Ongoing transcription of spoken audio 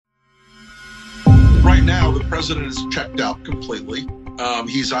Right now, the president is checked out completely.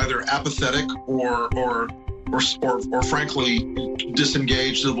 He's either apathetic or frankly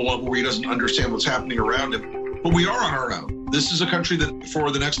disengaged to the level where he doesn't understand what's happening around him. But we are on our own. This is a country that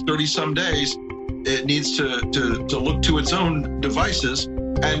for the next 30 some days, it needs to look to its own devices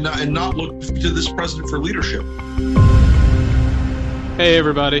and not look to this president for leadership. Hey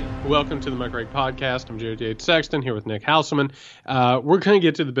everybody, welcome to the Muckrake Podcast. I'm J.J. Sexton here with Nick Hauselman. We're going to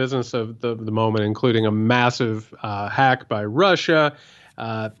get to the business of the moment, including a massive hack by Russia,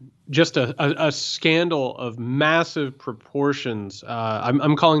 just a scandal of massive proportions.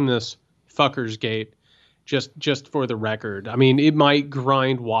 I'm calling this Fuckers Gate, just for the record. I mean, it might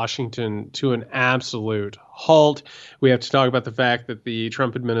grind Washington to an absolute halt. We have to talk about the fact that the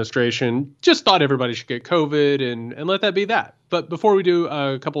Trump administration just thought everybody should get COVID and let that be that. But before we do,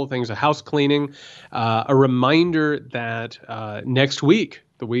 a couple of things, a house cleaning, a reminder that next week,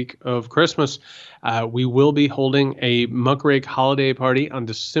 the week of Christmas, we will be holding a Muckrake holiday party on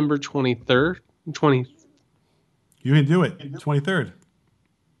December 23rd. You can do it. 23rd.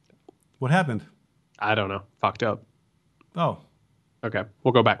 What happened? I don't know. Fucked up. Oh. Okay.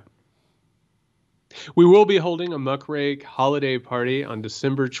 We'll go back. We will be holding a Muckrake holiday party on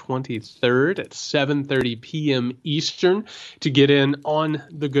December 23rd at 7:30 p.m. Eastern. To get in on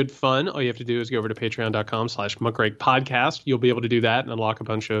the good fun, all you have to do is go over to patreon.com/Muckrake Podcast. You'll be able to do that and unlock a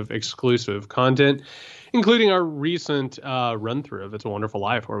bunch of exclusive content, including our recent run-through of It's a Wonderful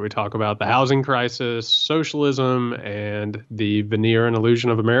Life, where we talk about the housing crisis, socialism, and the veneer and illusion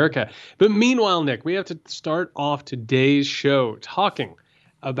of America. But meanwhile, Nick, we have to start off today's show talking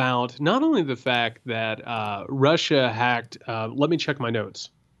about not only the fact that Russia hacked, let me check my notes,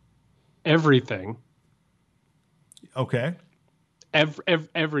 everything. Okay.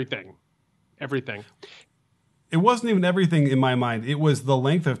 Everything. It wasn't even everything in my mind. It was the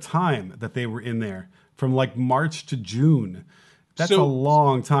length of time that they were in there, from like March to June. That's a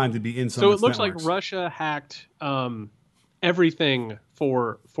long time to be in some. So it looks networks. like Russia hacked everything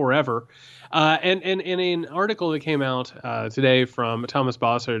for forever. And an article that came out today from Thomas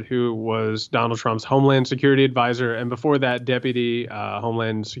Bossert, who was Donald Trump's Homeland Security Advisor, and before that, Deputy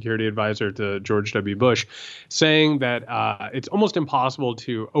Homeland Security Advisor to George W. Bush, saying that it's almost impossible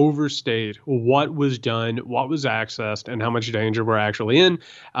to overstate what was done, what was accessed, and how much danger we're actually in.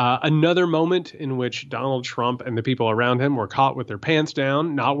 Another moment in which Donald Trump and the people around him were caught with their pants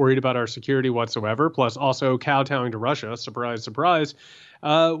down, not worried about our security whatsoever, plus also kowtowing to Russia. Surprise, surprise.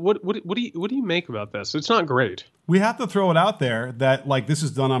 What do you make about this? It's not great. We have to throw it out there that like this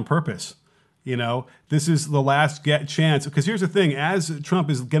is done on purpose. You know, this is the last chance. Because here's the thing: as Trump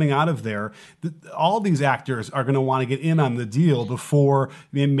is getting out of there, all these actors are going to want to get in on the deal before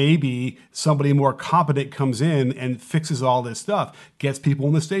maybe somebody more competent comes in and fixes all this stuff, gets people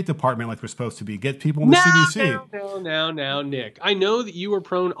in the State Department like they're supposed to be, get people in the CDC. Now, Nick. I know that you are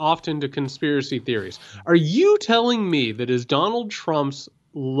prone often to conspiracy theories. Are you telling me that as Donald Trump's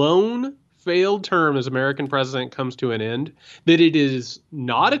lone failed term as American president comes to an end, that it is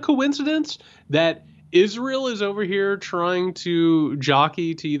not a coincidence that Israel is over here trying to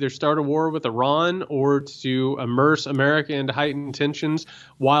jockey to either start a war with Iran or to immerse America into heightened tensions,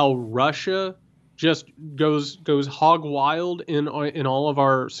 while Russia just goes hog wild in all of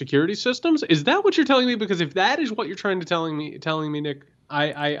our security systems? Is that what you're telling me? Because if that is what you're trying to telling me, Nick,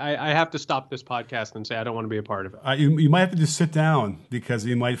 I have to stop this podcast and say I don't want to be a part of it. You might have to just sit down because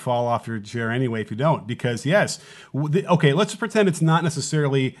you might fall off your chair anyway if you don't. Because yes, okay, let's pretend it's not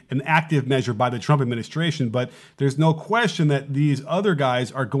necessarily an active measure by the Trump administration, but there's no question that these other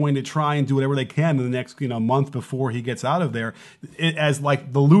guys are going to try and do whatever they can in the next month before he gets out of there, as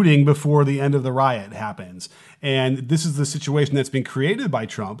like the looting before the end of the riot happens. And this is the situation that's been created by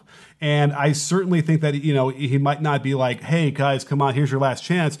Trump. And I certainly think that, he might not be like, hey, guys, come on, here's your last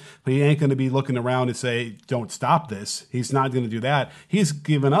chance. But he ain't going to be looking around and say, don't stop this. He's not going to do that. He's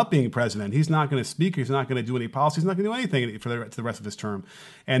given up being president. He's not going to speak. He's not going to do any policy. He's not going to do anything for the rest of his term.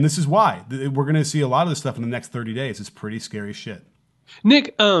 And this is why. We're going to see a lot of this stuff in the next 30 days. It's pretty scary shit.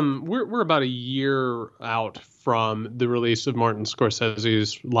 Nick, we're about a year out from the release of Martin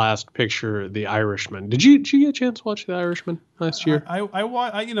Scorsese's last picture, The Irishman. Did you get a chance to watch The Irishman last year?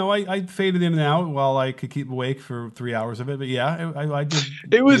 I faded in and out while I could keep awake for 3 hours of it. But yeah, I did.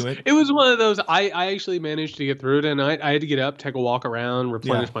 It was one of those. I actually managed to get through it, and I had to get up, take a walk around,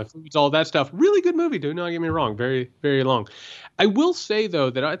 replenish my foods, all that stuff. Really good movie. Do not get me wrong. Very, very long. I will say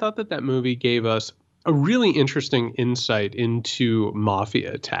though that I thought that movie gave us a really interesting insight into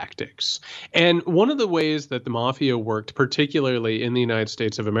mafia tactics. And one of the ways that the mafia worked, particularly in the United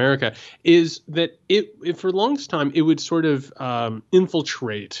States of America, is that it for the longest time, it would sort of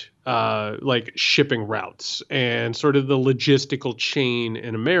infiltrate like shipping routes and sort of the logistical chain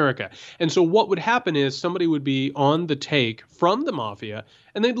in America. And so what would happen is somebody would be on the take from the mafia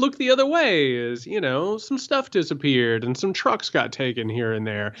and they'd look the other way as, some stuff disappeared and some trucks got taken here and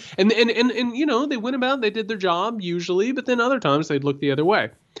there. And they went about, they did their job usually, but then other times they'd look the other way.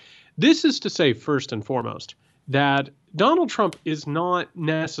 This is to say, first and foremost, that Donald Trump is not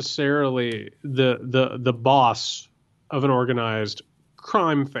necessarily the boss of an organized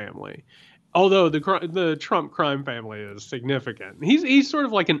crime family, although the Trump crime family is significant. He's sort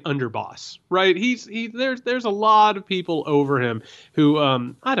of like an underboss, right? There's a lot of people over him who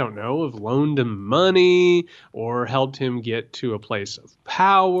I don't know, have loaned him money or helped him get to a place of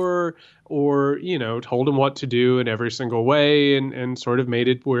power, or told him what to do in every single way, and sort of made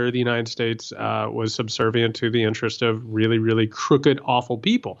it where the United States was subservient to the interest of really, really crooked, awful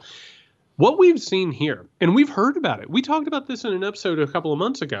people. What we've seen here, and we've heard about it, we talked about this in an episode a couple of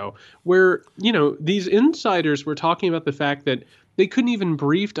months ago, where, these insiders were talking about the fact that they couldn't even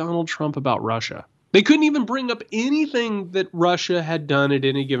brief Donald Trump about Russia. They couldn't even bring up anything that Russia had done at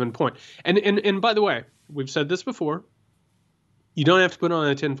any given point. And by the way, we've said this before, you don't have to put on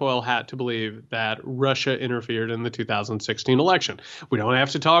a tinfoil hat to believe that Russia interfered in the 2016 election. We don't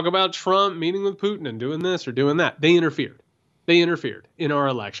have to talk about Trump meeting with Putin and doing this or doing that. They interfered. They interfered in our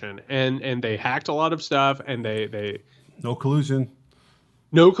election, and they hacked a lot of stuff, and they no collusion,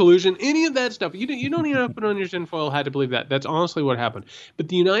 any of that stuff. You don't even have to put on your tinfoil hat to believe that. That's honestly what happened. But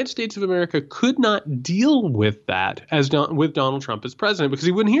the United States of America could not deal with that with Donald Trump as president because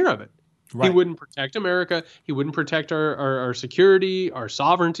he wouldn't hear of it. Right. He wouldn't protect America. He wouldn't protect our security, our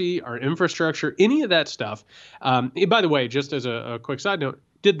sovereignty, our infrastructure, any of that stuff. By the way, just as a quick side note,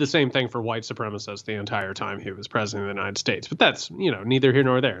 did the same thing for white supremacists the entire time he was president of the United States. But that's, neither here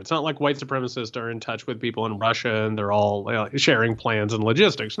nor there. It's not like white supremacists are in touch with people in Russia and they're all sharing plans and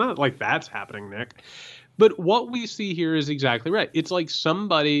logistics. Not like that's happening, Nick. But what we see here is exactly right. It's like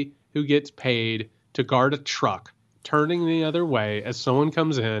somebody who gets paid to guard a truck turning the other way as someone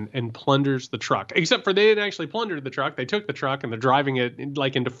comes in and plunders the truck. Except for they didn't actually plunder the truck. They took the truck and they're driving it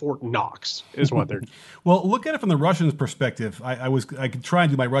into Fort Knox is what they're doing. Well, look at it from the Russians' perspective. I could try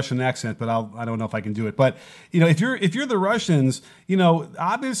and do my Russian accent, but I don't know if I can do it. But if you're the Russians,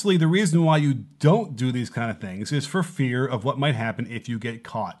 obviously the reason why you don't do these kind of things is for fear of what might happen if you get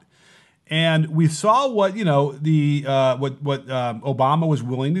caught. And we saw what Obama was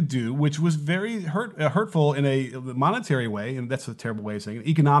willing to do, which was very hurtful in a monetary way, and that's a terrible way of saying it,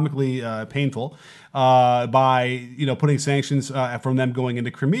 economically painful, by putting sanctions from them going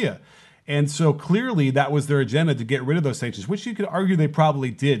into Crimea. And so clearly that was their agenda, to get rid of those sanctions, which you could argue they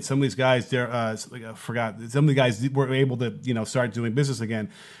probably did. Some of these guys, some of the guys were able to start doing business again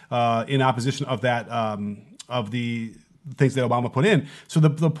in opposition of that of the things that Obama put in. So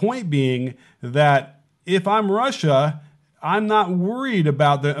the point being that if I'm Russia, I'm not worried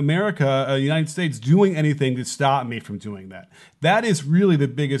about the United States doing anything to stop me from doing that. That is really the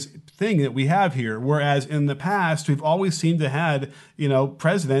biggest thing that we have here. Whereas in the past, we've always seemed to had,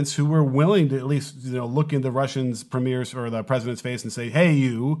 presidents who were willing to at least, look in the Russians' premier's or the president's face and say, hey,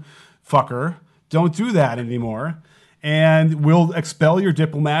 you fucker, don't do that anymore. And we'll expel your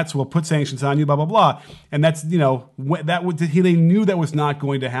diplomats. We'll put sanctions on you. Blah blah blah. And that's they knew that was not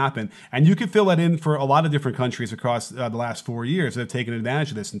going to happen. And you can fill that in for a lot of different countries across the last 4 years that have taken advantage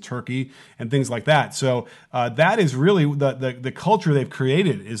of this, in Turkey and things like that. So that is really the culture they've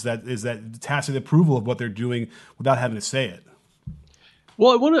created is that tacit approval of what they're doing without having to say it.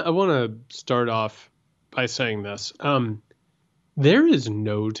 Well, I want to start off by saying this. There is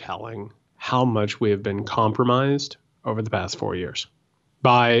no telling how much we have been compromised over the past 4 years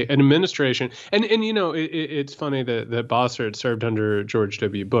by an administration. And it's funny that Bossert served under George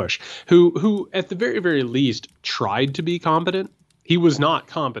W. Bush, who at the very, very least tried to be competent. He was not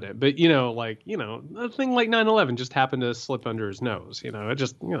competent, but, a thing like 9/11 just happened to slip under his nose, it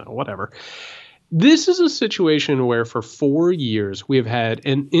just, whatever. This is a situation where for 4 years we have had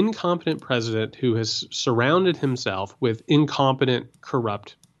an incompetent president who has surrounded himself with incompetent,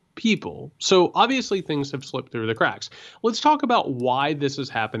 corrupt people. So obviously things have slipped through the cracks. Let's talk about why this is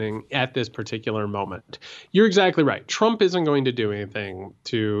happening at this particular moment. You're exactly right. Trump isn't going to do anything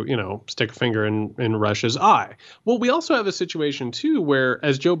to, stick a finger in Russia's eye. Well, we also have a situation too where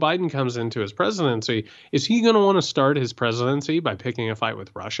as Joe Biden comes into his presidency, is he going to want to start his presidency by picking a fight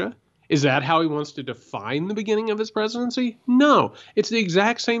with Russia? Is that how he wants to define the beginning of his presidency? No, it's the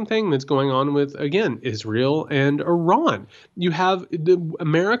exact same thing that's going on with, again, Israel and Iran.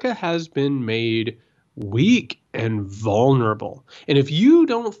 America has been made weak and vulnerable. And if you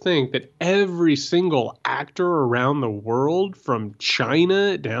don't think that every single actor around the world, from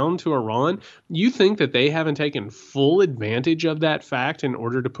China down to Iran, you think that they haven't taken full advantage of that fact in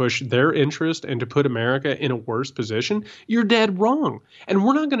order to push their interest and to put America in a worse position, you're dead wrong. And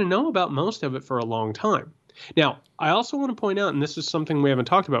we're not going to know about most of it for a long time. Now, I also want to point out, and this is something we haven't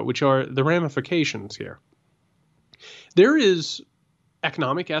talked about, which are the ramifications here. There is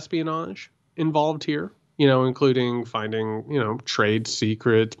economic espionage involved here, including finding, trade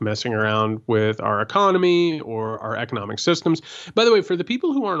secrets, messing around with our economy or our economic systems. By the way, for the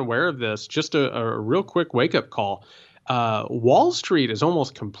people who aren't aware of this, just a real quick wake-up call. Wall Street is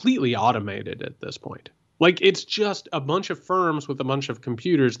almost completely automated at this point. Like, it's just a bunch of firms with a bunch of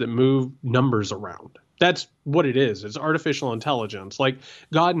computers that move numbers around. That's what it is. It's artificial intelligence. Like,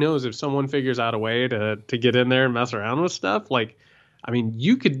 God knows if someone figures out a way to get in there and mess around with stuff, like, I mean,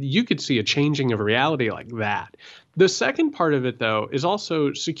 you could see a changing of reality like that. The second part of it, though, is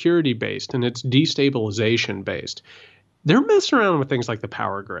also security based, and it's destabilization based. They're messing around with things like the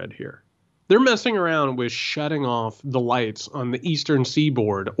power grid here. They're messing around with shutting off the lights on the eastern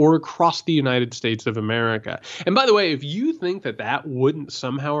seaboard or across the United States of America. And by the way, if you think that that wouldn't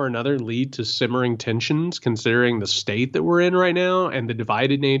somehow or another lead to simmering tensions, considering the state that we're in right now and the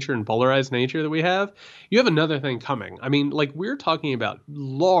divided nature and polarized nature that we have, you have another thing coming. I mean, like, we're talking about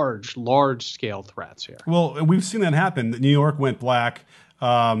large scale threats here. Well, we've seen that happen. New York went black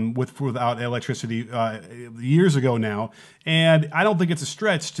without electricity years ago now. And I don't think it's a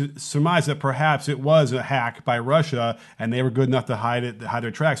stretch to surmise that perhaps it was a hack by Russia and they were good enough to hide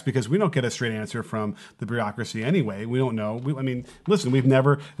their tracks, because we don't get a straight answer from the bureaucracy anyway. We don't know. Listen,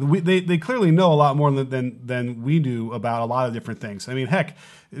 they clearly know a lot more than we do about a lot of different things. I mean, heck,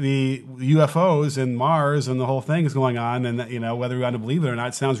 the UFOs and Mars and the whole thing is going on, and whether we want to believe it or not,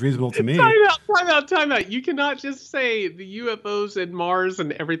 it sounds reasonable to me. Time out. You cannot just say the UFOs and Mars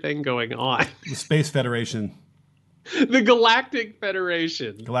and everything going on. The Space Federation. The Galactic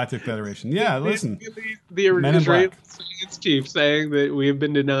Federation. Yeah, listen. The Israeli science chief saying that we have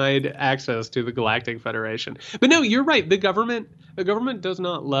been denied access to the Galactic Federation. But no, you're right. The government does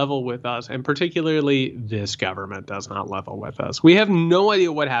not level with us, and particularly this government does not level with us. We have no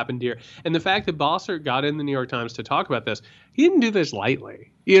idea what happened here. And the fact that Bossert got in the New York Times to talk about this, he didn't do this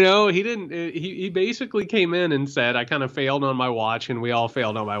lightly. He didn't. He basically came in and said, I kind of failed on my watch, and we all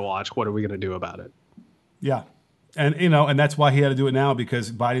failed on my watch. What are we going to do about it? Yeah. And that's why he had to do it now,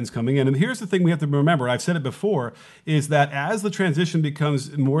 because Biden's coming in. And here's the thing we have to remember, I've said it before, is that as the transition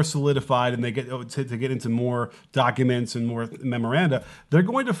becomes more solidified and they get to get into more documents and more memoranda, they're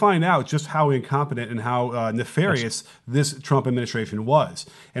going to find out just how incompetent and how nefarious this Trump administration was,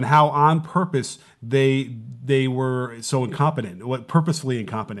 and how on purpose they were so incompetent, purposefully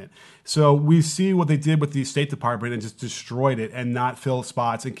incompetent. So we see what they did with the State Department and just destroyed it and not fill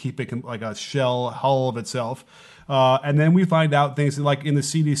spots and keep it like a shell hull of itself. And then we find out things like in the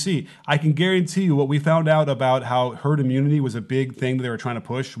CDC. I can guarantee you what we found out about how herd immunity was a big thing that they were trying to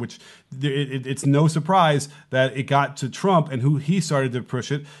push, which it's no surprise that it got to Trump and who he started to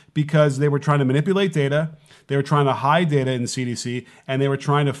push it, because they were trying to manipulate data. They were trying to hide data in the CDC, and they were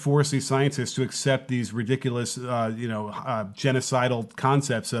trying to force these scientists to accept these ridiculous, genocidal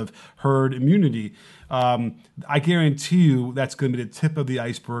concepts of herd immunity. I guarantee you that's going to be the tip of the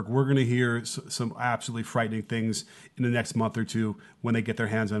iceberg. We're going to hear some absolutely frightening things in the next month or two when they get their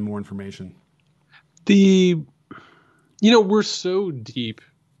hands on more information. We're so deep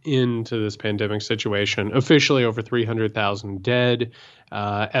into this pandemic situation. Officially over 300,000 dead.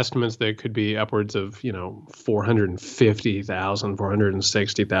 Estimates that it could be upwards of 450,000,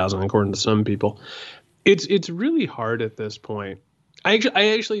 460,000, according to some people. It's really hard at this point. I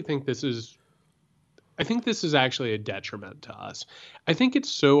actually think this is actually a detriment to us. I think it's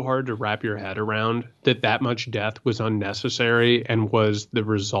so hard to wrap your head around that much death was unnecessary and was the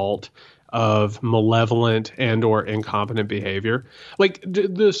result of malevolent and or incompetent behavior. Like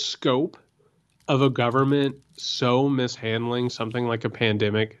the scope of a government so mishandling something like a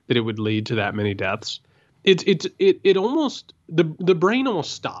pandemic that it would lead to that many deaths. It almost, the brain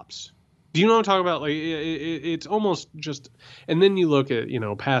almost stops. Do you know what I'm talking about? Like it's almost just, and then you look at,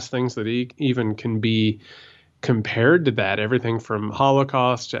 past things that even can be compared to that, everything from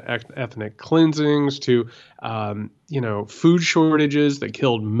Holocaust to ethnic cleansings to, food shortages that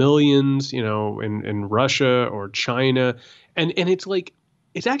killed millions, in Russia or China. And it's like,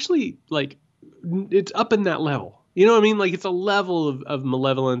 it's actually like, it's up in that level. You know what I mean? Like it's a level of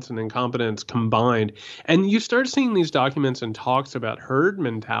malevolence and incompetence combined. And you start seeing these documents and talks about herd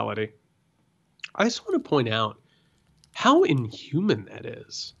mentality. I just want to point out how inhuman that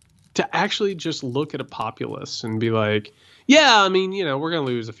is. to actually just look at a populace and be like, yeah, I mean, we're going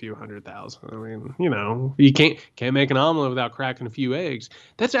to lose a few 100,000. I mean, you can't make an omelet without cracking a few eggs.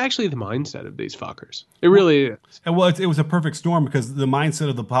 That's actually the mindset of these fuckers. It really is. And well, it was a perfect storm because the mindset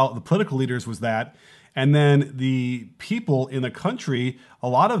of the political leaders was that. And then the people in the country, a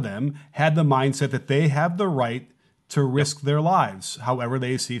lot of them had the mindset that they have the right to risk their lives however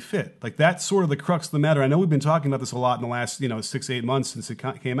they see fit. Like that's sort of the crux of the matter. I know we've been talking about this a lot in the last 6 to 8 months since it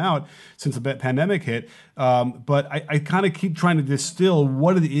came out, since the pandemic hit. But I kind of keep trying to distill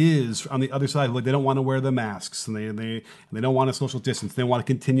what it is on the other side. Like they don't want to wear the masks and they don't want to social distance. They want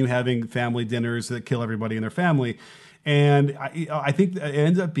to continue having family dinners that kill everybody in their family. And I think it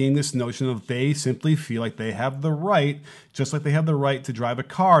ends up being this notion of they simply feel like they have the right, just like they have the right to drive a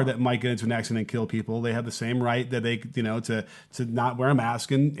car that might get into an accident and kill people. They have the same right that they, to not wear a mask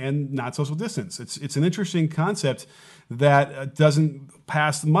and not social distance. It's an interesting concept that doesn't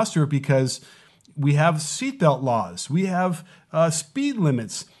pass muster because we have seatbelt laws, we have speed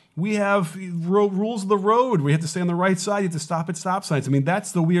limits. We have rules of the road. We have to stay on the right side. You have to stop at stop signs. I mean,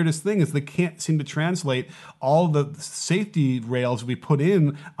 that's the weirdest thing is they can't seem to translate all the safety rails we put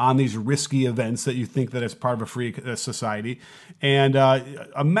in on these risky events that you think that it's part of a free society. And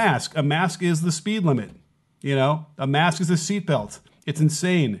a mask is the speed limit. A mask is a seatbelt. It's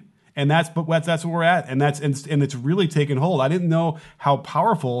insane. And that's what we're at. And it's really taken hold. I didn't know how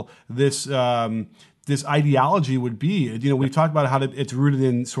powerful this ideology would be. We talked about how it's rooted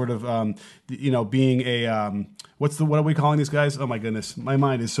in sort of, being a, what are we calling these guys? Oh my goodness. My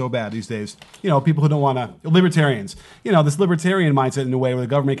mind is so bad these days. People who don't want to, libertarians, this libertarian mindset in a way where the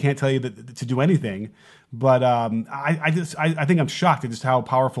government can't tell you to do anything. But I think I'm shocked at just how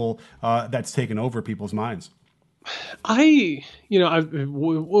powerful that's taken over people's minds. What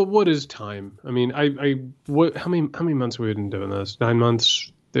is time? I mean, how many months have we been doing this? 9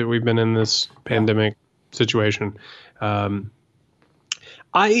 months that we've been in this pandemic situation. I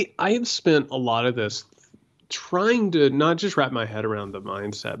have spent a lot of this trying to not just wrap my head around the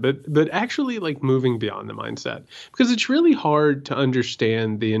mindset, but actually like moving beyond the mindset, because it's really hard to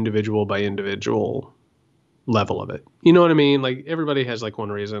understand the individual by individual level of it. You know what I mean? Like everybody has like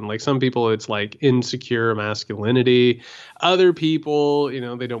one reason. Like some people it's like insecure masculinity. Other people,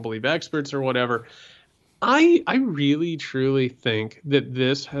 they don't believe experts or whatever. I really, truly think that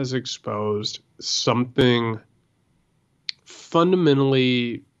this has exposed something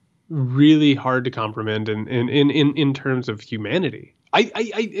fundamentally really hard to comprehend in terms of humanity. I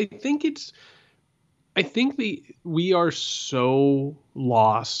think we are so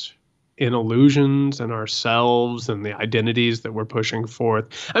lost in illusions and ourselves and the identities that we're pushing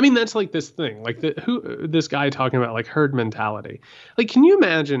forth. I mean, that's like this thing, like this guy talking about like herd mentality. Like, can you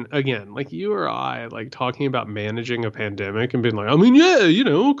imagine again, like you or I, like talking about managing a pandemic and being like, I mean, yeah,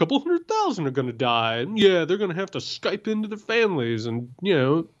 a couple 100,000 are going to die. And yeah, they're going to have to Skype into their families and,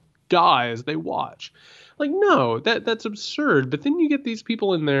 die as they watch. Like, no, that's absurd. But then you get these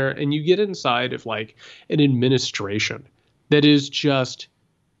people in there and you get inside of like an administration that is just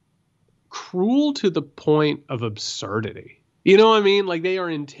cruel to the point of absurdity. You know what I mean? Like they are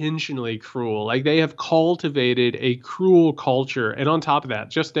intentionally cruel. Like they have cultivated a cruel culture. And on top of that,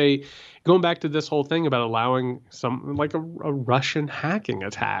 just going back to this whole thing about allowing some like a Russian hacking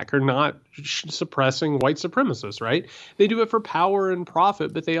attack or not suppressing white supremacists, right? They do it for power and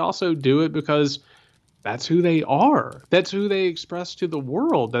profit, but they also do it because that's who they are. That's who they express to the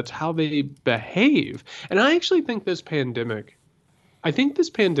world. That's how they behave. And I actually think this pandemic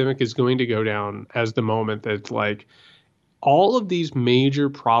is going to go down as the moment that like all of these major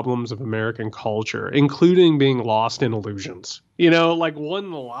problems of American culture, including being lost in illusions, like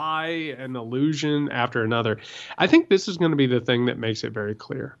one lie and illusion after another. I think this is going to be the thing that makes it very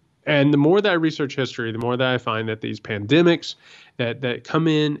clear. And the more that I research history, the more that I find that these pandemics that come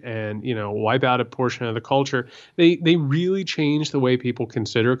in and, wipe out a portion of the culture, they really change the way people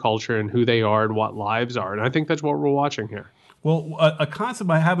consider culture and who they are and what lives are. And I think that's what we're watching here. Well, a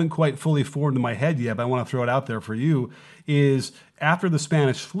concept I haven't quite fully formed in my head yet, but I want to throw it out there for you, is after the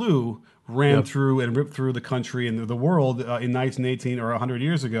Spanish flu ran through and ripped through the country and the world in 1918 or 100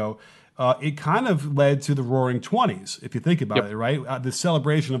 years ago, it kind of led to the Roaring '20s, if you think about it, right? The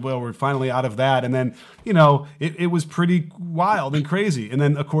celebration of, well, we're finally out of that. And then, it was pretty wild and crazy. And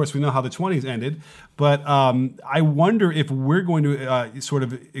then, of course, we know how the '20s ended. But I wonder if we're going to sort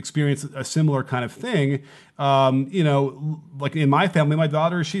of experience a similar kind of thing. Like in my family, my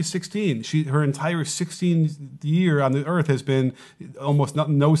daughter, she's 16. Her entire 16th year on the earth has been almost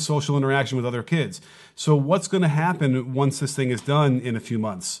no social interaction with other kids. So what's going to happen once this thing is done in a few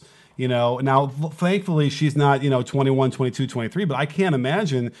months? Now, thankfully, she's not, 21, 22, 23, but I can't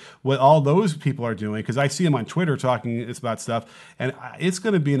imagine what all those people are doing because I see them on Twitter talking about stuff, and it's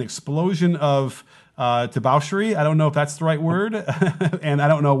going to be an explosion of debauchery. I don't know if that's the right word, and I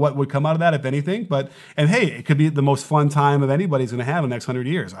don't know what would come out of that, if anything, and hey, it could be the most fun time of anybody's going to have in the next 100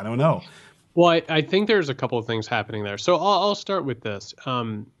 years. I don't know. Well, I think there's a couple of things happening there. So I'll start with this.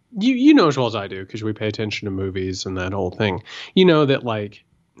 You know as well as I do, because we pay attention to movies and that whole thing. You know that, like,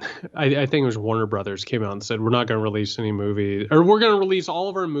 I think it was Warner Brothers came out and said, we're not going to release any movies, or we're going to release all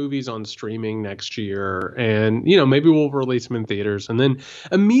of our movies on streaming next year. And, maybe we'll release them in theaters. And then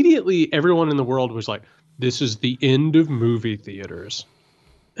immediately everyone in the world was like, this is the end of movie theaters.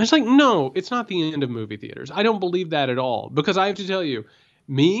 And it's like, no, it's not the end of movie theaters. I don't believe that at all, because I have to tell you,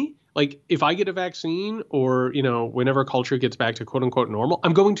 like, if I get a vaccine or, whenever culture gets back to quote unquote normal,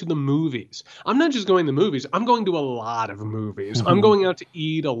 I'm going to the movies. I'm not just going to the movies. I'm going to a lot of movies. Mm-hmm. I'm going out to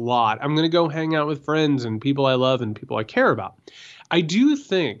eat a lot. I'm going to go hang out with friends and people I love and people I care about. I do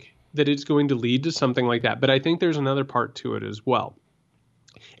think that it's going to lead to something like that. But I think there's another part to it as well.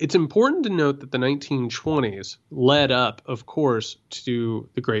 It's important to note that the 1920s led up, of course, to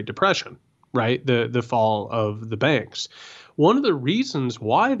the Great Depression, right? The fall of the banks. One of the reasons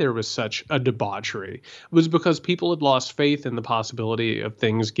why there was such a debauchery was because people had lost faith in the possibility of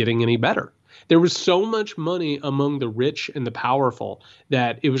things getting any better. There was so much money among the rich and the powerful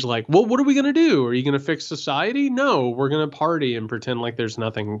that it was like, well, what are we going to do? Are you going to fix society? No, we're going to party and pretend like there's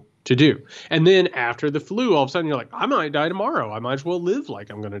nothing to do. And then after the flu, all of a sudden you're like, I might die tomorrow. I might as well live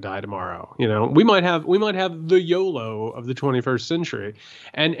like I'm going to die tomorrow. We might have the YOLO of the 21st century.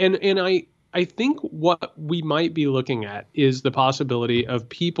 And I think what we might be looking at is the possibility of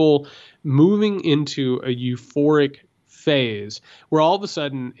people moving into a euphoric phase where all of a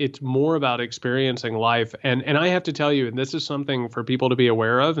sudden it's more about experiencing life. And I have to tell you, and this is something for people to be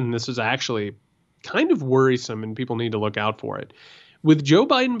aware of, and this is actually kind of worrisome and people need to look out for it. With Joe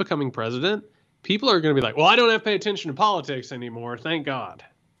Biden becoming president, people are going to be like, well, I don't have to pay attention to politics anymore. Thank God.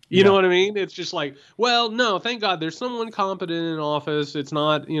 You know what I mean? It's just like, well, no, thank God there's someone competent in office. It's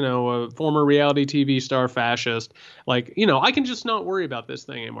not, a former reality TV star fascist. Like, I can just not worry about this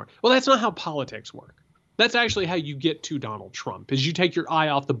thing anymore. Well, that's not how politics work. That's actually how you get to Donald Trump, is you take your eye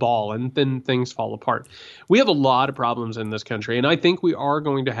off the ball and then things fall apart. We have a lot of problems in this country, and I think we are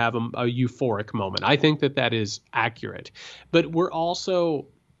going to have a euphoric moment. I think that is accurate. But we're also,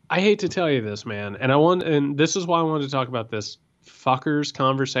 I hate to tell you this, man, and this is why I wanted to talk about this fuckers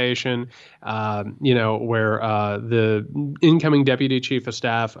conversation, where the incoming deputy chief of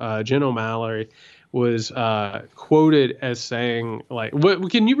staff, Jen O'Malley, was quoted as saying, like, what?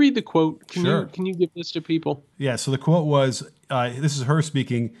 Can you read the quote? Sure. Can you give this to people? Yeah. So the quote was, this is her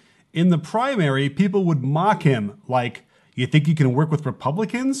speaking. In the primary, people would mock him, like, you think you can work with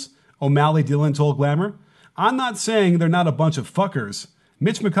Republicans? O'Malley Dillon told Glamour. I'm not saying they're not a bunch of fuckers.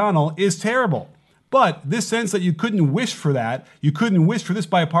 Mitch McConnell is terrible. But this sense that you couldn't wish for that, you couldn't wish for this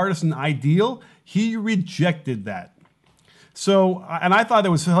bipartisan ideal, he rejected that. So, and I thought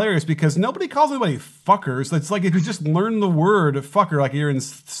that was hilarious because nobody calls anybody fuckers. It's like if you just learn the word fucker like you're in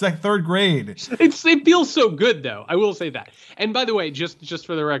third grade. It feels so good, though. I will say that. And by the way, just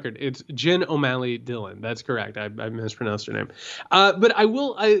for the record, it's Jen O'Malley Dillon. That's correct. I mispronounced her name. But I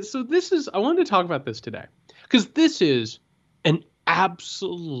wanted to talk about this today because this is an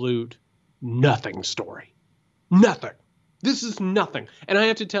absolute nothing story. Nothing. This is nothing. And I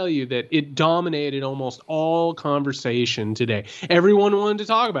have to tell you that it dominated almost all conversation today. Everyone wanted to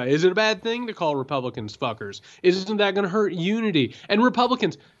talk about it. Is it a bad thing to call Republicans fuckers? Isn't that going to hurt unity? And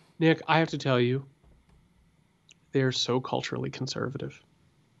Republicans, Nick, I have to tell you, they're so culturally conservative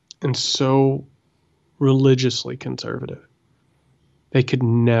and so religiously conservative. They could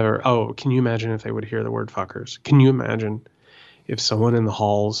never. Oh, can you imagine if they would hear the word fuckers? Can you imagine if someone in the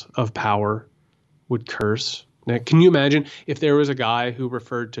halls of power would curse? Now, can you imagine if there was a guy who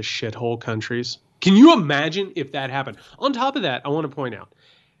referred to shithole countries? Can you imagine if that happened? On top of that, I want to point out,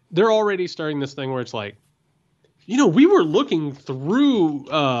 they're already starting this thing where it's like, we were looking through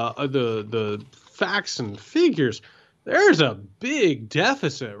the facts and figures. There's a big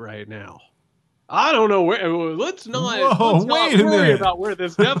deficit right now. I don't know where. Let's not worry about where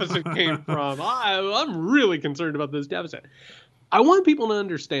this deficit came from. I'm really concerned about this deficit. I want people to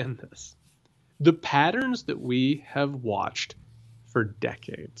understand this. The patterns that we have watched for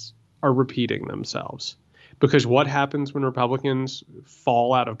decades are repeating themselves. Because what happens when Republicans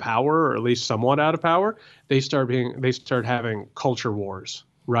fall out of power, or at least somewhat out of power? They start having culture wars,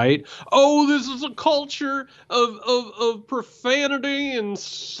 right? Oh, this is a culture of profanity and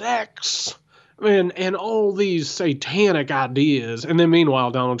sex. and all these satanic ideas. And then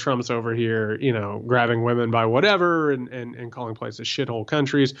meanwhile, Donald Trump's over here, grabbing women by whatever and calling places shithole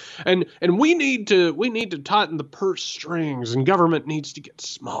countries. And we need to tighten the purse strings, and government needs to get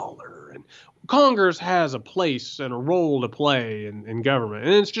smaller. And Congress has a place and a role to play in government.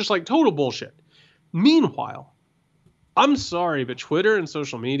 And it's just like total bullshit. Meanwhile, I'm sorry, but Twitter and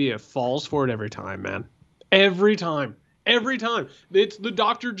social media falls for it every time, man. Every time. It's the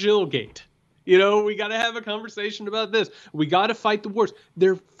Dr. Jill gate. We got to have a conversation about this. We got to fight the wars.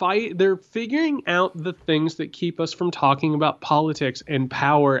 They're figuring out the things that keep us from talking about politics and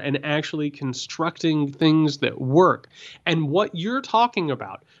power and actually constructing things that work. And what you're talking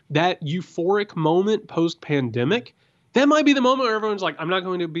about, that euphoric moment post-pandemic, that might be the moment where everyone's like, I'm not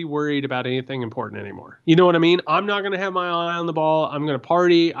going to be worried about anything important anymore. You know what I mean? I'm not going to have my eye on the ball. I'm going to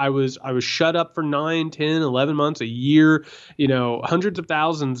party. I was shut up for 9, 10, 11 months, a year. Hundreds of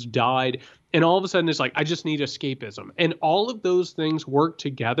thousands died. And all of a sudden, it's like, I just need escapism. And all of those things work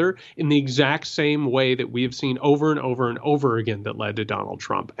together in the exact same way that we have seen over and over and over again that led to Donald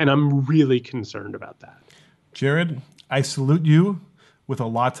Trump. And I'm really concerned about that. Jared, I salute you with a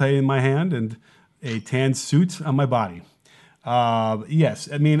latte in my hand and a tan suit on my body. Yes,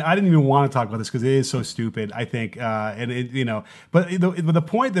 I mean, I didn't even want to talk about this because it is so stupid, I think. But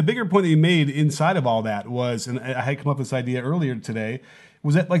the bigger point that you made inside of all that was, and I had come up with this idea earlier today,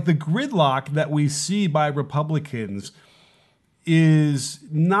 was that like the gridlock that we see by Republicans is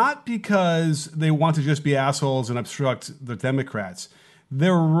not because they want to just be assholes and obstruct the Democrats.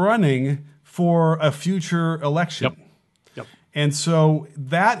 They're running for a future election. Yep. And so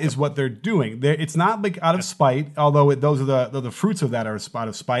that is what they're doing. It's not like out of spite, although those are the fruits of that are out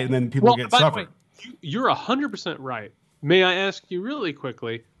of spite, and then people get suffer. You're 100% right. May I ask you really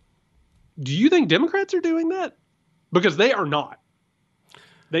quickly, do you think Democrats are doing that? Because they are not.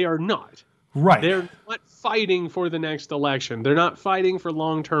 They are not. Right. They're not fighting for the next election. They're not fighting for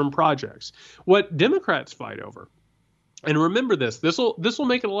long-term projects. What Democrats fight over, and remember this will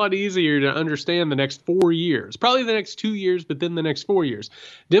make it a lot easier to understand the next 4 years, probably the next 2 years, but then the next 4 years.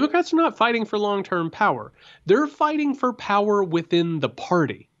 Democrats are not fighting for long-term power. They're fighting for power within the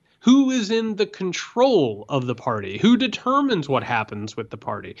party. Who is in the control of the party? Who determines what happens with the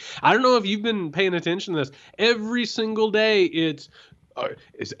party? I don't know if you've been paying attention to this. Every single day it's,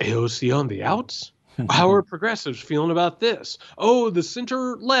 is AOC on the outs? How are progressives feeling about this? Oh, the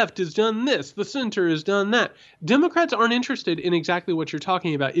center left has done this. The center has done that. Democrats aren't interested in exactly what you're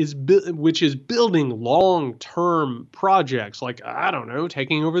talking about, which is building long-term projects like, I don't know,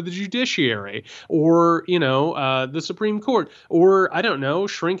 taking over the judiciary or, the Supreme Court or, I don't know,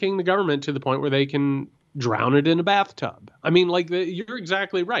 shrinking the government to the point where they can drown it in a bathtub. I mean, you're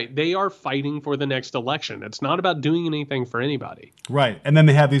exactly right. They are fighting for the next election. It's not about doing anything for anybody. Right. And then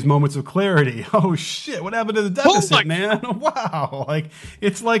they have these moments of clarity. Oh, shit, what happened to the deficit, man? Wow.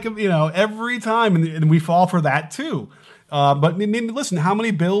 It's like, every time, and we fall for that too. But maybe listen, how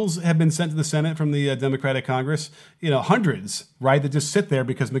many bills have been sent to the Senate from the Democratic Congress? Hundreds, right? That just sit there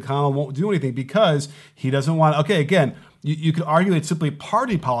because McConnell won't do anything because he doesn't want. Okay, again, you could argue it's simply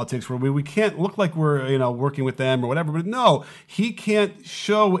party politics where we can't look like we're working with them or whatever. But no, he can't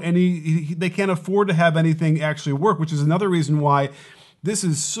show any. They can't afford to have anything actually work, which is another reason why this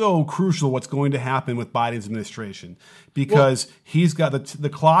is so crucial what's going to happen with Biden's administration, because he's got the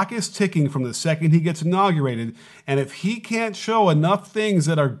clock is ticking from the second he gets inaugurated. And if he can't show enough things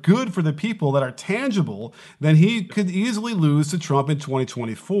that are good for the people, that are tangible, then he could easily lose to Trump in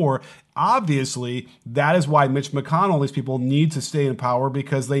 2024. Obviously, that is why Mitch McConnell and these people need to stay in power,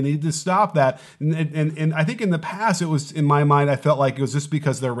 because they need to stop that. And I think in the past, it was, in my mind, I felt like it was just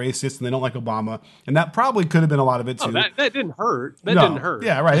because they're racist and they don't like Obama. And that probably could have been a lot of it, too. Oh, that didn't hurt. Didn't hurt.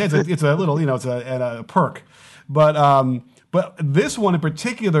 Yeah, right. It's a little, it's a perk. But this one in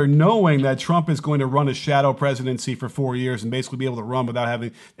particular, knowing that Trump is going to run a shadow presidency for 4 years and basically be able to run without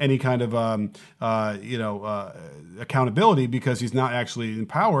having any kind of accountability because he's not actually in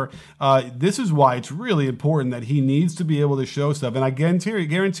power, this is why it's really important that he needs to be able to show stuff. And I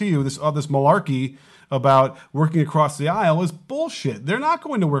guarantee you this malarkey about working across the aisle is bullshit. They're not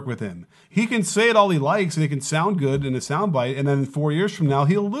going to work with him. He can say it all he likes and it can sound good in a soundbite, and then 4 years from now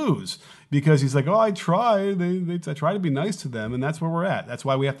he'll lose because he's like, oh, I try. I try to be nice to them, and that's where we're at. That's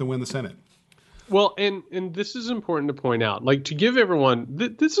why we have to win the Senate. Well, and this is important to point out, to give everyone,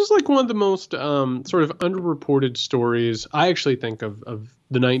 this is one of the most sort of underreported stories, I actually think, of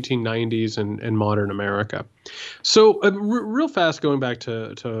the 1990s and modern America. So real fast, going back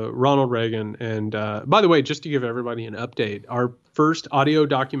to Ronald Reagan. And by the way, just to give everybody an update, our first audio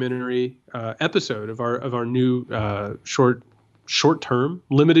documentary episode of our new short short term,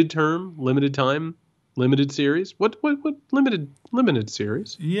 limited time, limited series. What limited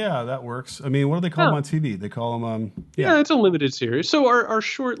series? Yeah, that works. I mean, what do they call them on TV? They call them yeah, it's a limited series. So our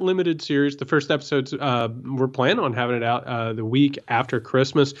short limited series, the first episodes, we're planning on having it out the week after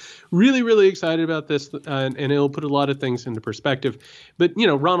Christmas. Really, really excited about this, and it'll put a lot of things into perspective. But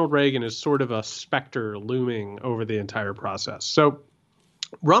Ronald Reagan is sort of a specter looming over the entire process. So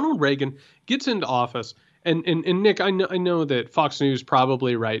Ronald Reagan gets into office. And Nick, I know that Fox News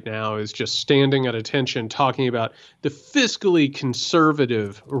probably right now is just standing at attention talking about the fiscally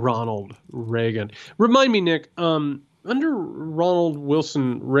conservative Ronald Reagan. Remind me, Nick, under Ronald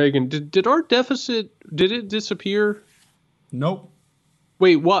Wilson Reagan, did our deficit, did it disappear? Nope.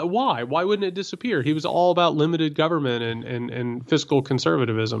 Wait, why? Why wouldn't it disappear? He was all about limited government and fiscal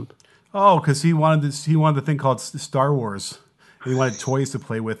conservatism. Oh, because he wanted the thing called Star Wars. He wanted toys to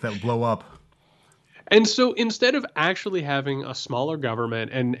play with that blow up. And so instead of actually having a smaller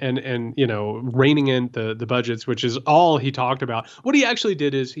government and reining in the budgets, which is all he talked about, what he actually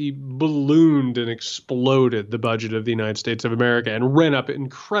did is he ballooned and exploded the budget of the United States of America and ran up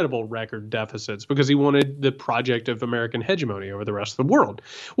incredible record deficits because he wanted the project of American hegemony over the rest of the world.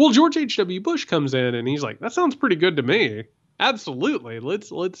 Well, George H.W. Bush comes in and he's like, that sounds pretty good to me. Absolutely.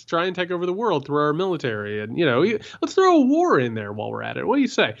 Let's try and take over the world through our military. And, let's throw a war in there while we're at it. What do you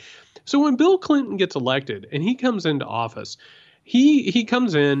say? So when Bill Clinton gets elected and he comes into office, he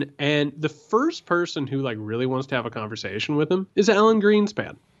comes in and the first person who really wants to have a conversation with him is Alan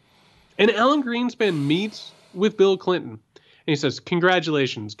Greenspan. And Alan Greenspan meets with Bill Clinton. And he says,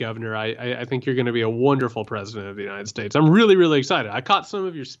 congratulations, Governor. I think you're going to be a wonderful president of the United States. I'm really, really excited. I caught some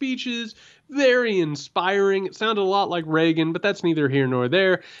of your speeches. Very inspiring. It sounded a lot like Reagan, but that's neither here nor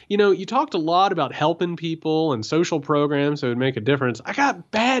there. You talked a lot about helping people and social programs that would make a difference. I got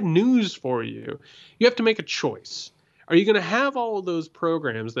bad news for you. You have to make a choice. Are you going to have all of those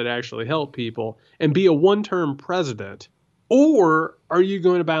programs that actually help people and be a one-term president? Or are you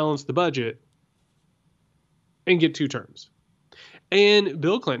going to balance the budget and get 2 terms? And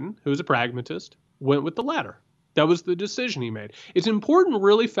Bill Clinton, who's a pragmatist, went with the latter. That was the decision he made. It's important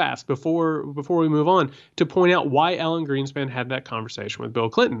really fast before we move on to point out why Alan Greenspan had that conversation with Bill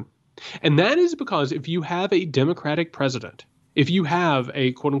Clinton. And that is because if you have a Democratic president, if you have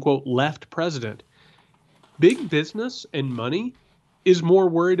a quote-unquote left president, big business and money is more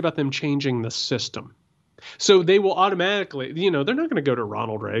worried about them changing the system. So they will automatically, they're not going to go to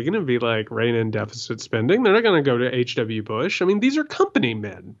Ronald Reagan and be like, rein in deficit spending. They're not going to go to H.W. Bush. I mean, these are company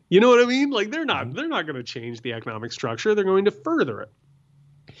men. You know what I mean? They're not going to change the economic structure. They're going to further it.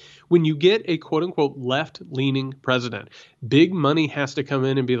 When you get a quote unquote left leaning president, big money has to come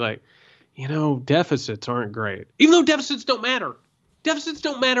in and be like, deficits aren't great, even though deficits don't matter. Deficits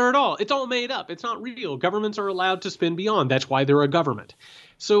don't matter at all. It's all made up. It's not real. Governments are allowed to spend beyond. That's why they're a government.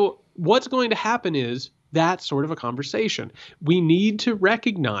 So what's going to happen is that sort of a conversation. We need to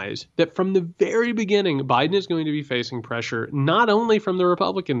recognize that from the very beginning, Biden is going to be facing pressure, not only from the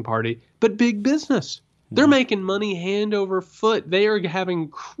Republican Party, but big business. They're making money hand over foot. They are having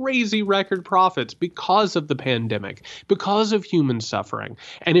crazy record profits because of the pandemic, because of human suffering.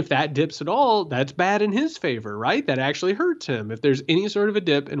 And if that dips at all, that's bad in his favor, right? That actually hurts him if there's any sort of a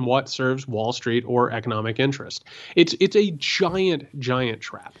dip in what serves Wall Street or economic interest. It's a giant, giant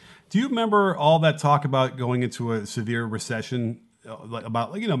trap. Do you remember all that talk about going into a severe recession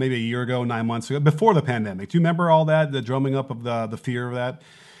about maybe a year ago, 9 months ago, before the pandemic? Do you remember all that, the drumming up of the fear of that?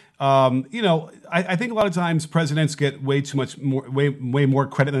 I think a lot of times presidents get way more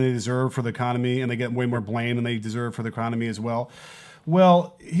credit than they deserve for the economy, and they get way more blame than they deserve for the economy as well.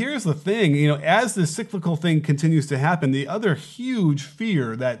 Well, here's the thing, as the cyclical thing continues to happen, the other huge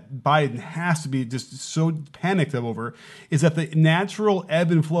fear that Biden has to be just so panicked over is that the natural ebb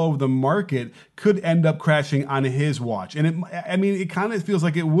and flow of the market could end up crashing on his watch. And it kind of feels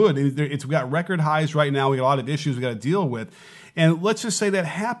like it would. It's got record highs right now. We got a lot of issues we got to deal with. And let's just say that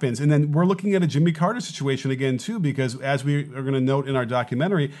happens. And then we're looking at a Jimmy Carter situation again, too, because as we are going to note in our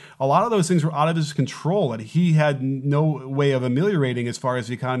documentary, a lot of those things were out of his control that he had no way of ameliorating as far as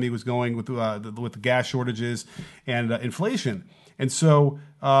the economy was going with the gas shortages and inflation. And so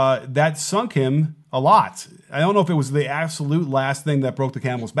that sunk him a lot. I don't know if it was the absolute last thing that broke the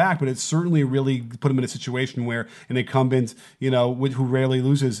camel's back, but it certainly really put him in a situation where an incumbent, who rarely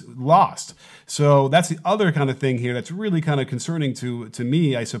loses, lost. So that's the other kind of thing here that's really kind of concerning to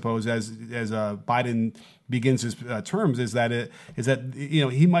me, I suppose, as Biden begins his terms, is that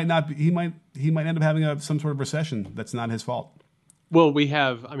he might end up having some sort of recession that's not his fault. Well, we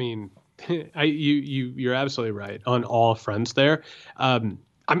have, you're absolutely right on all fronts there.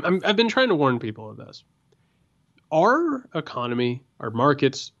 I've been trying to warn people of this. our economy, our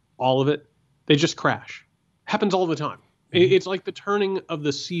markets, all of it, they just crash. Happens all the time. It's like the turning of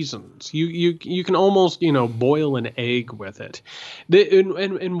the seasons. You can almost, boil an egg with it.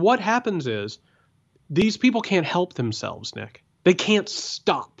 And what happens is these people can't help themselves, Nick. They can't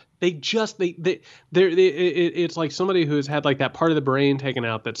stop. It's like somebody who's had like that part of the brain taken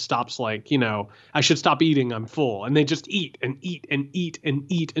out that stops like, I should stop eating, I'm full. And they just eat and eat and eat and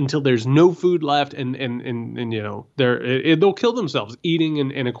eat until there's no food left. And they'll kill themselves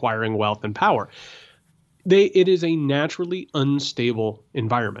eating and acquiring wealth and power. It is a naturally unstable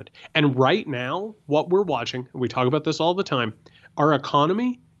environment. And right now, what we're watching, we talk about this all the time, our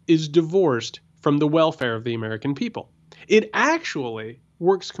economy is divorced from the welfare of the American people. It actually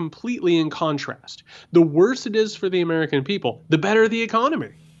works completely in contrast. The worse it is for the American people, the better the economy.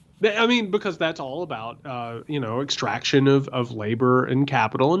 I mean, because that's all about, extraction of labor and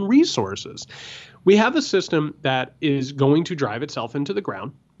capital and resources. We have a system that is going to drive itself into the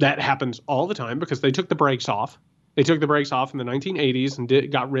ground. That happens all the time because they took the brakes off. They took the brakes off in the 1980s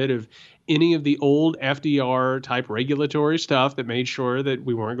and got rid of any of the old FDR type regulatory stuff that made sure that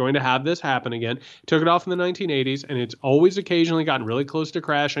we weren't going to have this happen again. Took it off in the 1980s, and it's always occasionally gotten really close to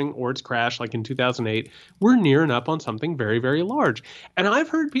crashing, or it's crashed like in 2008. We're nearing up on something very, very large. And I've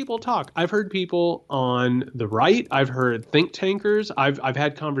heard people talk. I've heard people on the right. I've heard think tankers. I've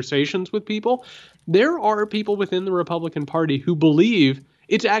had conversations with people. There are people within the Republican Party who believe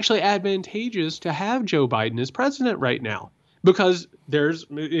it's actually advantageous to have Joe Biden as president right now because it's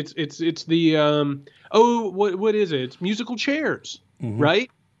the what is it? It's musical chairs,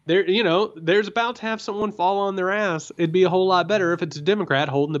 right? There's about to have someone fall on their ass. It'd be a whole lot better if it's a Democrat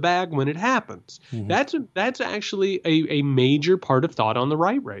holding the bag when it happens. That's actually a major part of thought on the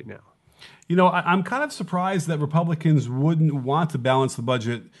right now. I'm kind of surprised that Republicans wouldn't want to balance the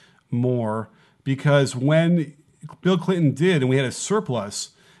budget more because when Bill Clinton did, and we had a surplus,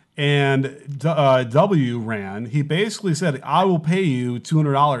 and W ran, he basically said, I will pay you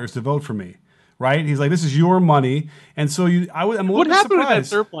 $200 to vote for me, right? He's like, this is your money. And so I'm a little bit surprised. What happened to that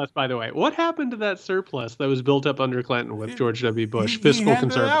surplus, by the way? What happened to that surplus that was built up under Clinton with George W. Bush, fiscal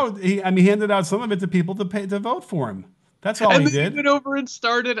conservative? He handed out some of it to people to vote for him. That's all he did. And he went over and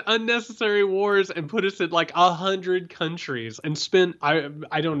started unnecessary wars and put us in like 100 countries and spent,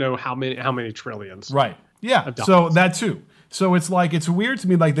 I don't know how many trillions. Right. Yeah, so that too. So it's weird to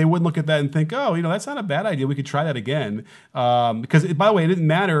me, like they wouldn't look at that and think, oh, that's not a bad idea. We could try that again. Because, by the way, it didn't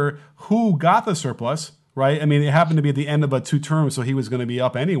matter who got the surplus, right? I mean, it happened to be at the end of 2 terms, so he was going to be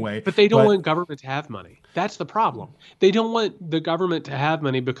up anyway. But they don't want government to have money. That's the problem. They don't want the government to have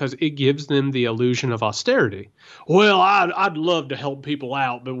money because it gives them the illusion of austerity. Well, I'd love to help people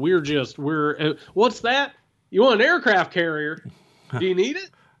out, but what's that? You want an aircraft carrier? Do you need it?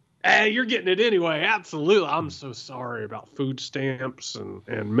 You're getting it anyway. Absolutely. I'm so sorry about food stamps and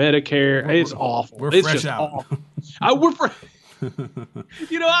Medicare. It's awful. We're fresh out. Awful. I was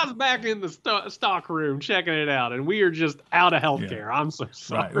back in the stock room checking it out, and we are just out of healthcare. Yeah. I'm so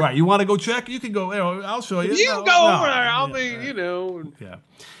sorry. Right. You want to go check? You can go. I'll show you. You go over there.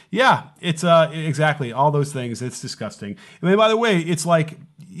 Yeah. It's exactly all those things. It's disgusting. I mean, by the way, it's like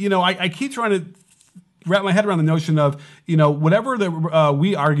I keep trying to wrap my head around the notion of, whatever that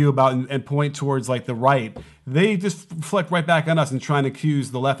we argue about and point towards like the right, they just reflect right back on us and trying to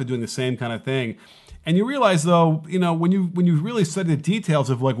accuse the left of doing the same kind of thing. And you realize, though, when you really study the details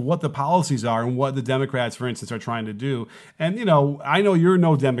of like what the policies are and what the Democrats, for instance, are trying to do. And, I know you're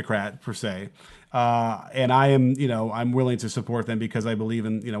no Democrat per se. And I am, I'm willing to support them because I believe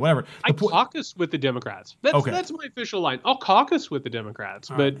in, whatever. I caucus with the Democrats. That's my official line. I'll caucus with the Democrats,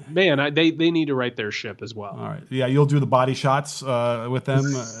 but man, they need to right their ship as well. All right. Yeah. You'll do the body shots with them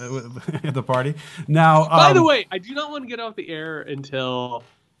at the party. Now, by the way, I do not want to get off the air until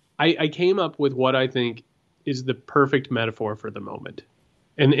I came up with what I think is the perfect metaphor for the moment.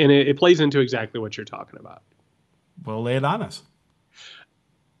 And it plays into exactly what you're talking about. Well, lay it on us.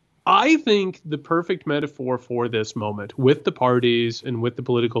 I think the perfect metaphor for this moment with the parties and with the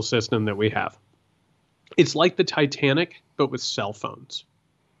political system that we have, it's like the Titanic, but with cell phones.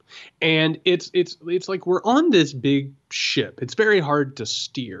 And it's like we're on this big ship. It's very hard to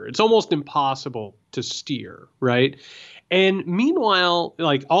steer. It's almost impossible to steer, right? And meanwhile,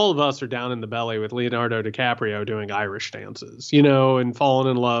 like all of us are down in the belly with Leonardo DiCaprio doing Irish dances, and falling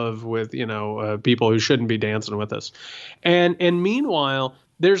in love with, people who shouldn't be dancing with us. And meanwhile,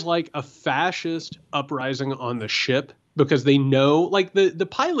 there's like a fascist uprising on the ship because they know, like the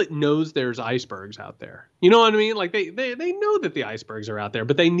pilot knows there's icebergs out there. You know what I mean? Like they know that the icebergs are out there,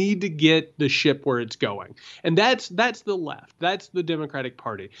 but they need to get the ship where it's going. And that's the left. That's the Democratic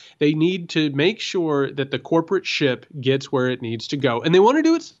Party. They need to make sure that the corporate ship gets where it needs to go. And they want to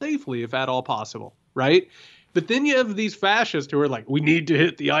do it safely, if at all possible, right? But then you have these fascists who are like, we need to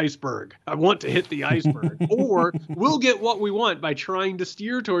hit the iceberg. I want to hit the iceberg. Or we'll get what we want by trying to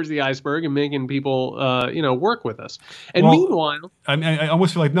steer towards the iceberg and making people, work with us. And meanwhile, I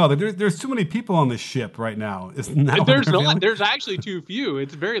almost feel like, no, there's too many people on this ship right now. Isn't that there's not. There's actually too few.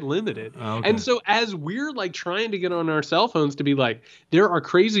 It's very limited. Oh, okay. And so as we're like trying to get on our cell phones to be like, there are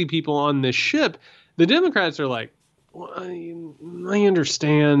crazy people on this ship, the Democrats are like, well, I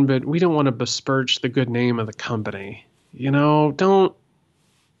understand, but we don't want to besmirch the good name of the company. You know, don't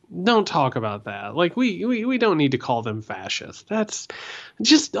talk about that. Like we don't need to call them fascists. That's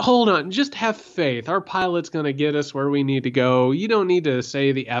just hold on. Just have faith. Our pilot's going to get us where we need to go. You don't need to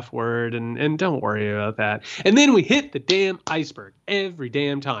say the F word and don't worry about that. And then we hit the damn iceberg every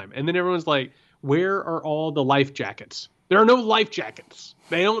damn time. And then everyone's like, where are all the life jackets? There are no life jackets.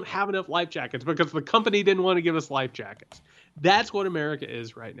 They don't have enough life jackets because the company didn't want to give us life jackets. That's what America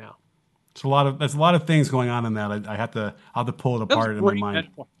is right now. There's a lot of things going on in that. I'll have to pull it apart in my mind.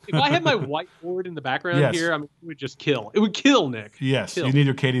 If I had my whiteboard in the background here, I mean, it would just kill. It would kill, Nick. Yes, you need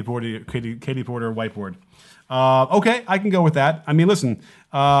your Katie Porter whiteboard. Okay, I can go with that. I mean, listen.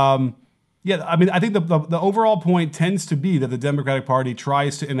 Yeah, I mean, I think the overall point tends to be that the Democratic Party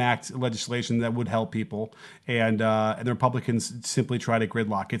tries to enact legislation that would help people, and the Republicans simply try to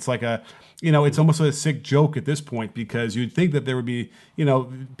gridlock. It's like it's almost a sick joke at this point, because you'd think that there would be,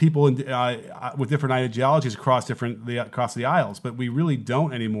 people with different ideologies across the aisles, but we really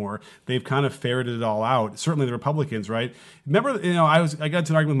don't anymore. They've kind of ferreted it all out. Certainly the Republicans, right? Remember, I got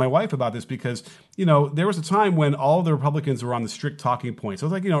into an argument with my wife about this because, there was a time when all the Republicans were on the strict talking points. It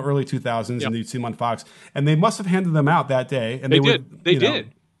was like, early 2000s, yep. And you'd see them on Fox, and they must have handed them out that day. And they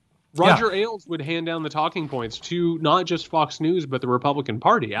did. Roger Ailes would hand down the talking points to not just Fox News, but the Republican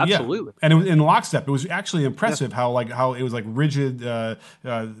Party. Absolutely. Yeah. And it was in lockstep. It was actually impressive how it was like rigid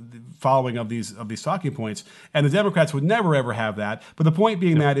following of these talking points. And the Democrats would never, ever have that. But the point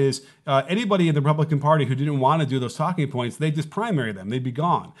being that is anybody in the Republican Party who didn't want to do those talking points, they just primary them. They'd be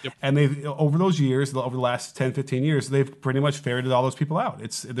gone. Yep. And they've, over those years, over the last 10, 15 years, they've pretty much ferreted all those people out.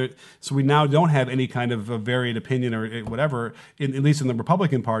 So we now don't have any kind of a varied opinion or whatever, at least in the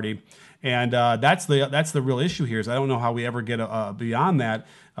Republican Party. And that's the real issue here. Is I don't know how we ever get beyond that.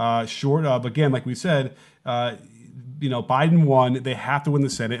 Short of, again, like we said, Biden won. They have to win the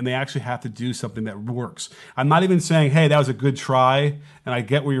Senate, and they actually have to do something that works. I'm not even saying, hey, that was a good try, and I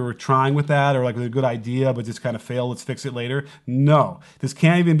get where you were trying with that, or like a good idea, but just kind of failed. Let's fix it later. No, this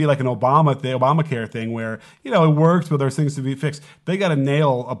can't even be like an Obamacare thing where it works, but there's things to be fixed. They got to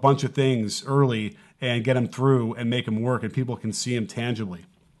nail a bunch of things early and get them through and make them work, and people can see them tangibly.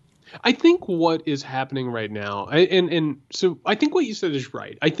 I think what is happening right now, and so I think what you said is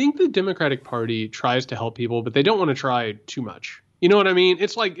right. I think the Democratic Party tries to help people, but they don't want to try too much. You know what I mean?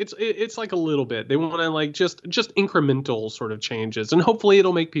 It's like a little bit. They want to like just incremental sort of changes, and hopefully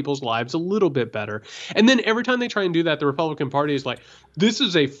it'll make people's lives a little bit better. And then every time they try and do that, the Republican Party is like, this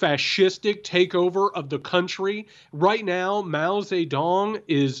is a fascistic takeover of the country. Right now, Mao Zedong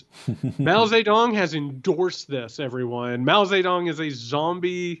has endorsed this, everyone. Mao Zedong is a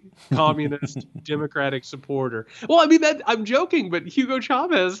zombie communist Democratic supporter. Well, I mean, I'm joking, but Hugo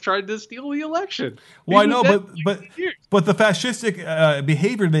Chavez tried to steal the election. Well, I know, but the fascistic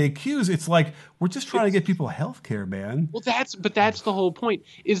behavior they accuse, it's like, we're just trying to get people health care, man. Well, that's the whole point.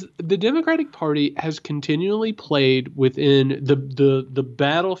 Is the Democratic Party has continually played within the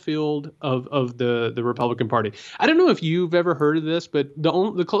battlefield of the Republican Party. I don't know if you've ever heard of this, but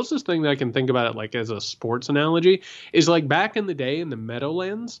the closest thing that I can think about it like as a sports analogy is like back in the day in the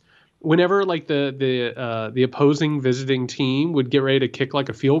Meadowlands, whenever like the opposing visiting team would get ready to kick like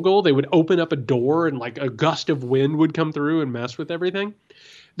a field goal, they would open up a door and like a gust of wind would come through and mess with everything.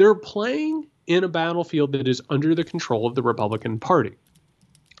 They're playing in a battlefield that is under the control of the Republican Party.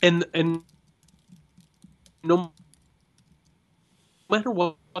 And no matter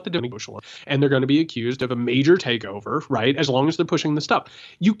what the Democrats will, and they're going to be accused of a major takeover, right? As long as they're pushing the stuff.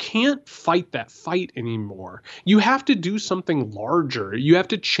 You can't fight that fight anymore. You have to do something larger. You have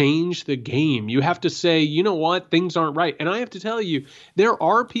to change the game. You have to say, you know what, things aren't right. And I have to tell you, there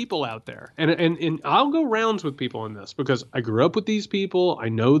are people out there, and I'll go rounds with people in this because I grew up with these people. I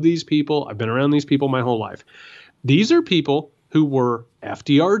know these people. I've been around these people my whole life. These are people who were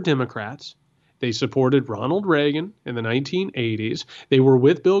FDR Democrats. They supported Ronald Reagan in the 1980s. They were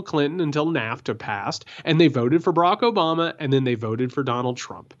with Bill Clinton until NAFTA passed, and they voted for Barack Obama, and then they voted for Donald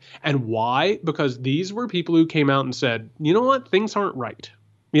Trump. And why? Because these were people who came out and said, you know what, things aren't right.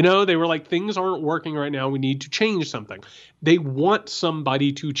 You know, they were like, things aren't working right now. We need to change something. They want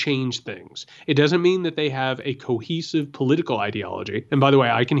somebody to change things. It doesn't mean that they have a cohesive political ideology. And by the way,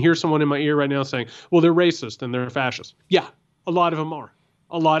 I can hear someone in my ear right now saying, well, they're racist and they're fascist. Yeah, a lot of them are.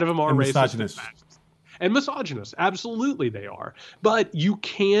 A lot of them are racist and fascist. And misogynist. Absolutely they are. But you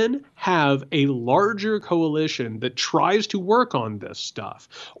can have a larger coalition that tries to work on this stuff.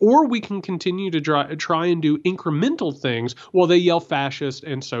 Or we can continue to try and do incremental things while they yell fascist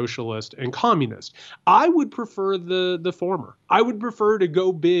and socialist and communist. I would prefer the former. I would prefer to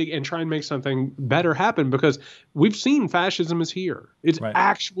go big and try and make something better happen, because we've seen fascism is here. It's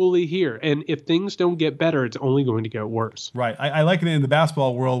actually here. And if things don't get better, it's only going to get worse. Right. I like it in the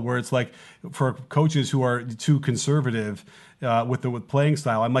basketball world where it's like, for coaches who are too conservative with playing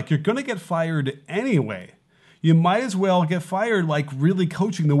style, I'm like, you're going to get fired anyway. You might as well get fired like really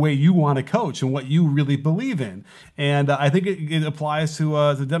coaching the way you want to coach and what you really believe in. And I think it applies to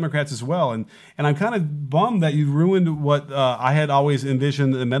the Democrats as well. And I'm kind of bummed that you ruined what I had always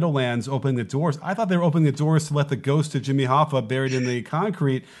envisioned the Meadowlands opening the doors. I thought they were opening the doors to let the ghost of Jimmy Hoffa buried in the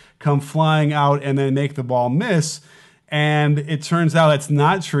concrete come flying out and then make the ball miss. And it turns out that's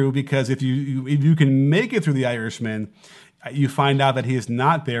not true, because if you can make it through the Irishman, you find out that he is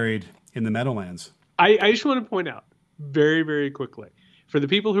not buried in the Meadowlands. I just want to point out very, very quickly, for the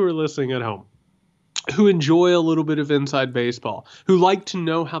people who are listening at home, who enjoy a little bit of inside baseball, who like to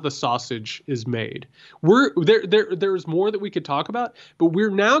know how the sausage is made. There's more that we could talk about, but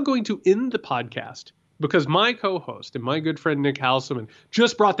we're now going to end the podcast because my co-host and my good friend Nick Hauselman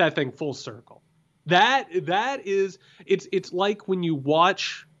just brought that thing full circle. That is, it's like when you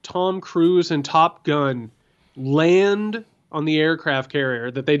watch Tom Cruise and Top Gun land on the aircraft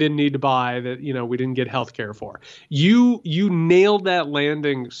carrier that they didn't need to buy, that, you know, we didn't get health care for. You nailed that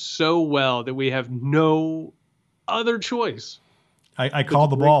landing so well that we have no other choice. I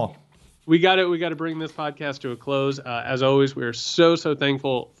called the ball. We got to bring this podcast to a close. As always, we are so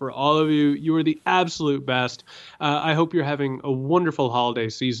thankful for all of you. You are the absolute best. I hope you're having a wonderful holiday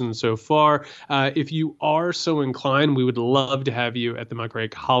season so far. If you are so inclined, we would love to have you at the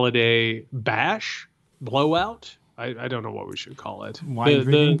Muckrake Holiday Bash Blowout. I don't know what we should call it.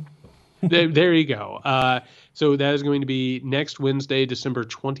 There you go. So that is going to be next Wednesday, December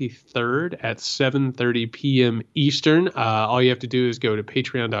 23rd at 7:30 p.m. Eastern. All you have to do is go to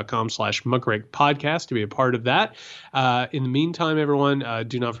patreon.com/Muckrake Podcast to be a part of that. In the meantime, everyone,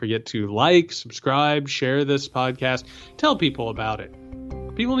 do not forget to like, subscribe, share this podcast. Tell people about it.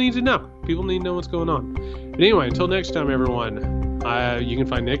 People need to know. People need to know what's going on. But anyway, until next time, everyone, you can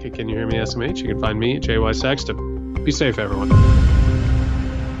find Nick at Can You Hear Me SMH. You can find me at JY Sexton. Be safe, everyone.